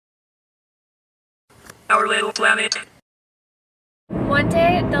our little planet. One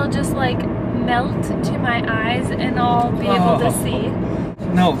day they'll just like melt to my eyes and I'll be able to see.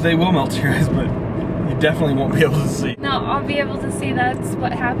 No, they will melt to your eyes, but you definitely won't be able to see. No, I'll be able to see. That's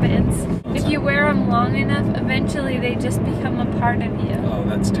what happens. If you wear them long enough, eventually they just become a part of you. Oh,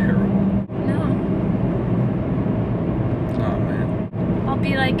 that's terrible. No. Oh, man. I'll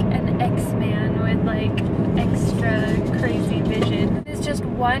be like an X-Man with like extra crazy vision. There's just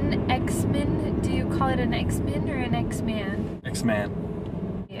one X-Men. Do you call it an X-Men or an X-Man?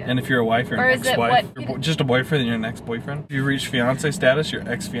 X-Man. Yeah. And if you're a wife, you're an ex-wife. You're just a boyfriend, then you're an ex-boyfriend. If you reach fiance status, you're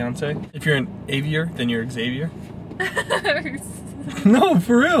ex-fiance. If you're an aviator, then you're Xavier. No,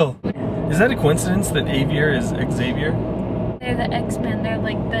 for real. Is that a coincidence that aviator is Xavier? They're the X-Men. They're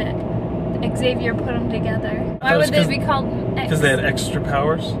like the Xavier put them together. Why would they be called X? Because they had extra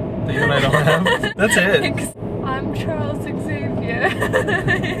powers that you and I don't have. That's it. I'm Charles Xavier.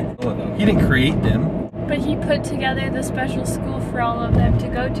 He didn't create them. But he put together the special school for all of them to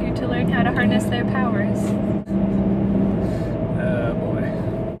go to learn how to harness their powers. Boy.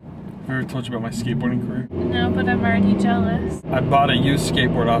 Have I ever told you about my skateboarding career? No, but I'm already jealous. I bought a used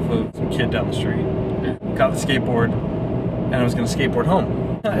skateboard off of some kid down the street. Got the skateboard, and I was going to skateboard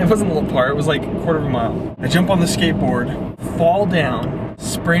home. It wasn't a little part, it was like a quarter of a mile. I jump on the skateboard, fall down,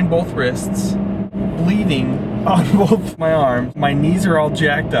 sprain both wrists, bleeding on both my arms. My knees are all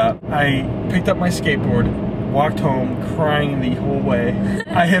jacked up. I picked up my skateboard, walked home crying the whole way.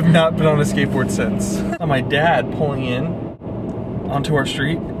 I have not been on a skateboard since. My dad pulling in onto our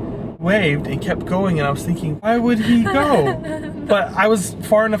street waved and kept going, and I was thinking, why would he go? But I was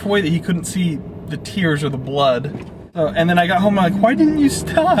far enough away that he couldn't see the tears or the blood. And then I got home and I'm like, why didn't you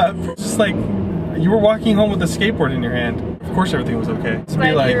stop? It's just like, you were walking home with a skateboard in your hand. Of course everything was okay. So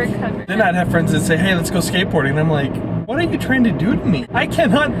be like, then I'd have friends that say, hey, let's go skateboarding. And I'm like, what are you trying to do to me? I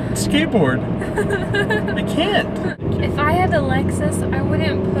cannot skateboard. I can't. If I had a Lexus, I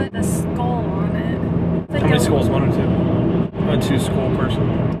wouldn't put a skull on it. Like how many skulls? One or two? I'm a two-skull person.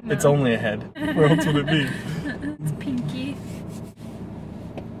 No. It's only a head. Where else would it be? It's pinky.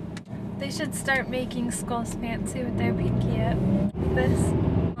 They should start making skulls fancy with their pinky up. This.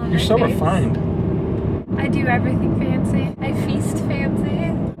 You're so refined. I do everything fancy. I feast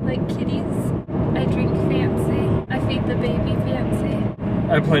fancy, like kitties. I drink fancy. I feed the baby fancy.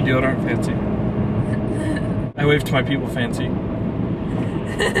 I apply deodorant fancy. I wave to my people fancy.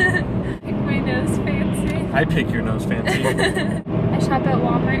 Pick my nose fancy. I pick your nose fancy. I shop at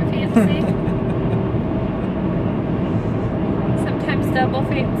Walmart fancy. Sometimes double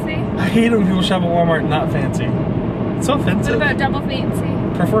fancy. I hate when people shop at Walmart not fancy. It's so offensive. What about double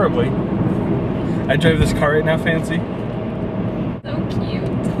fancy? Preferably. I drive this car right now fancy. So cute.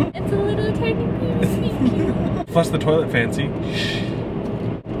 It's a little tiny baby. Flush the toilet fancy.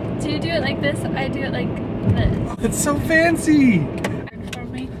 Do you do it like this? I do it like this. It's so fancy. For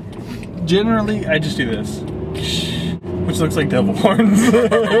me. Generally, I just do this. Which looks like devil horns.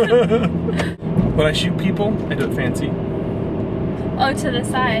 When I shoot people, I do it fancy. Oh, to the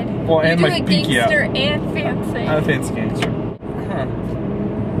side. Well, and my pinky out. You do a gangster and fancy. I'm a fancy gangster. Huh.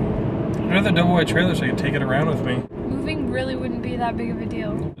 I'd rather double wide trailer so I can take it around with me. Moving really wouldn't be that big of a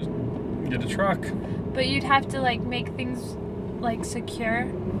deal. Just get a truck. But you'd have to like make things like secure.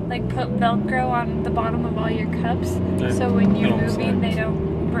 Like put Velcro on the bottom of all your cups. So when you're moving, they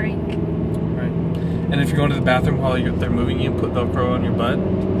don't break. Right. And if you're going to the bathroom while they're moving you, put Velcro on your butt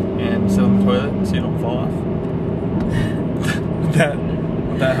and sit on the toilet so you don't fall off.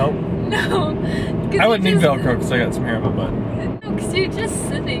 Would that help? No. I wouldn't need Velcro because I got some hair on my butt. No, because you're just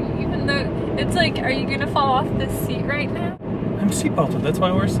sitting, even though it's like, are you going to fall off this seat right now? I'm seatbelted, that's why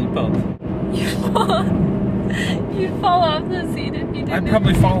I wear a seatbelt. You'd fall off the seat if you didn't. I'd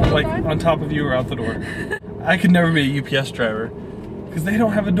probably fall like on top of you or out the door. I could never be a UPS driver because they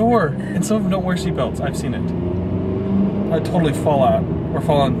don't have a door and some of them don't wear seatbelts. I've seen it. I'd totally fall out or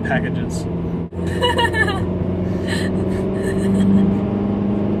fall on packages.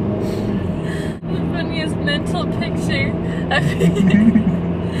 Mental picture.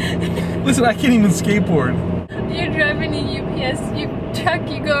 Listen, I can't even skateboard. You're driving a UPS truck,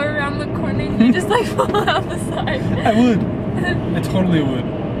 you go around the corner and you just like fall out the side. I would. I totally would.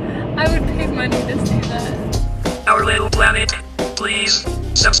 I would pay money to see that. Our little planet. Please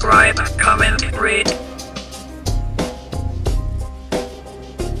subscribe, comment, rate.